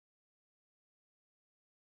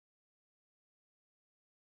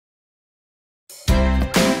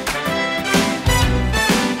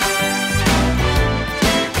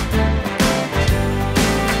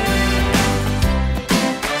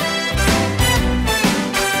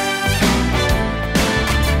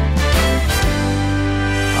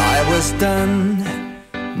was done,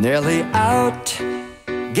 nearly out.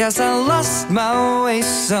 Guess I lost my way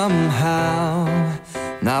somehow.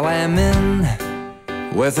 Now I'm in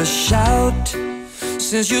with a shout.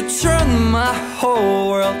 Since you turned my whole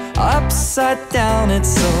world upside down,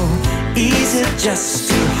 it's so easy just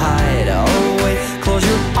to hide away. Close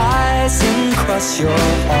your eyes and cross your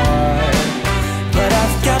heart. But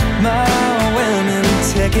I've got my winning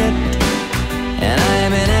ticket, and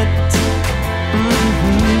I'm in it.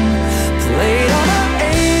 Played all my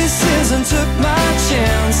aces and took my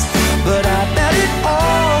chance, but I bet it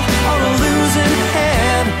all on a losing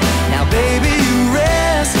hand. Now baby, you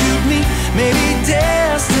rescued me. Maybe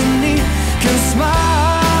destiny can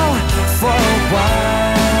smile for a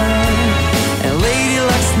while. And Lady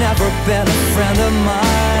Luck's never been a friend of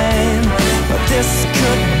mine, but this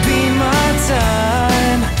could be my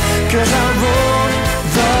time. 'Cause I rolled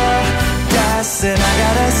the dice and I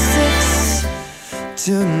got a 6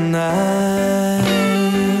 tonight.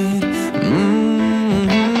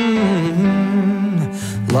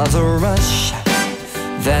 Love's a rush,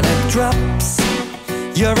 then it drops.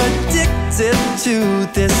 You're addicted to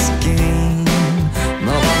this game.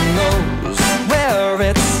 No one knows where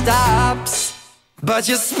it stops, but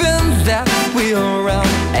you spin that wheel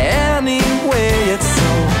around anyway. It's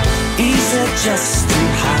so easy just to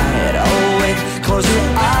hide away. Close your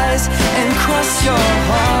eyes and cross your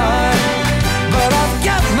heart. But I've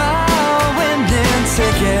got my winning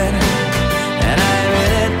ticket, and I'm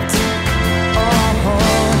in it.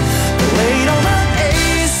 Played all my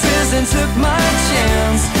aces and took my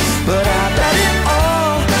chance, but I bet it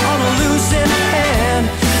all on a losing hand.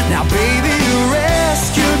 Now baby, you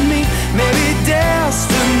rescued me. Maybe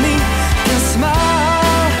destiny can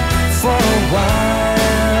smile for a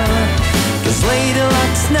while. 'Cause Lady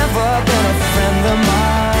Luck's never been a friend of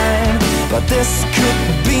mine, but this could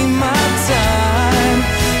be my time.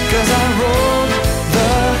 'Cause I rolled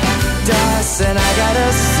the dice and I got a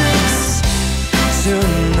 6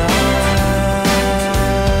 tonight.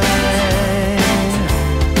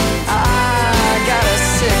 I got a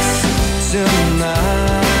 6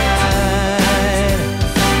 tonight.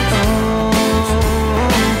 Oh,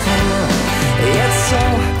 it's so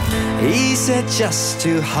easy just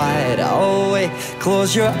to hide away.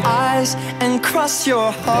 Close your eyes and cross your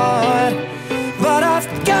heart. But I've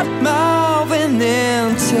got my winning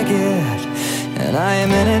ticket, and I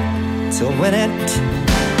am in it to win it.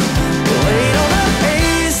 Played all my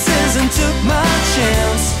aces and took my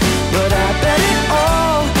chance, but I bet it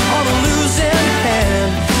all on a losing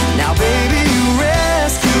hand. Now baby, you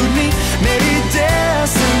rescued me. Maybe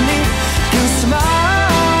destiny can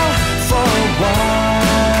smile for a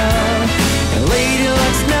while. And Lady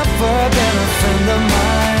Luck's never been a friend of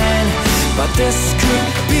mine, but this could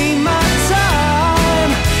be my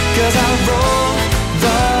time. 'Cause I roll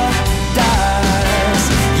the dice.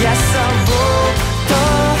 Yes, I roll the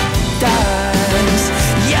dice.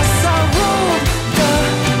 Yes, I rolled the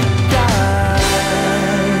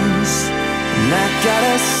dice. And I got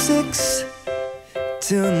a 6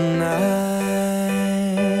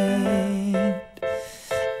 tonight.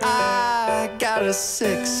 I got a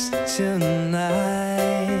 6 tonight.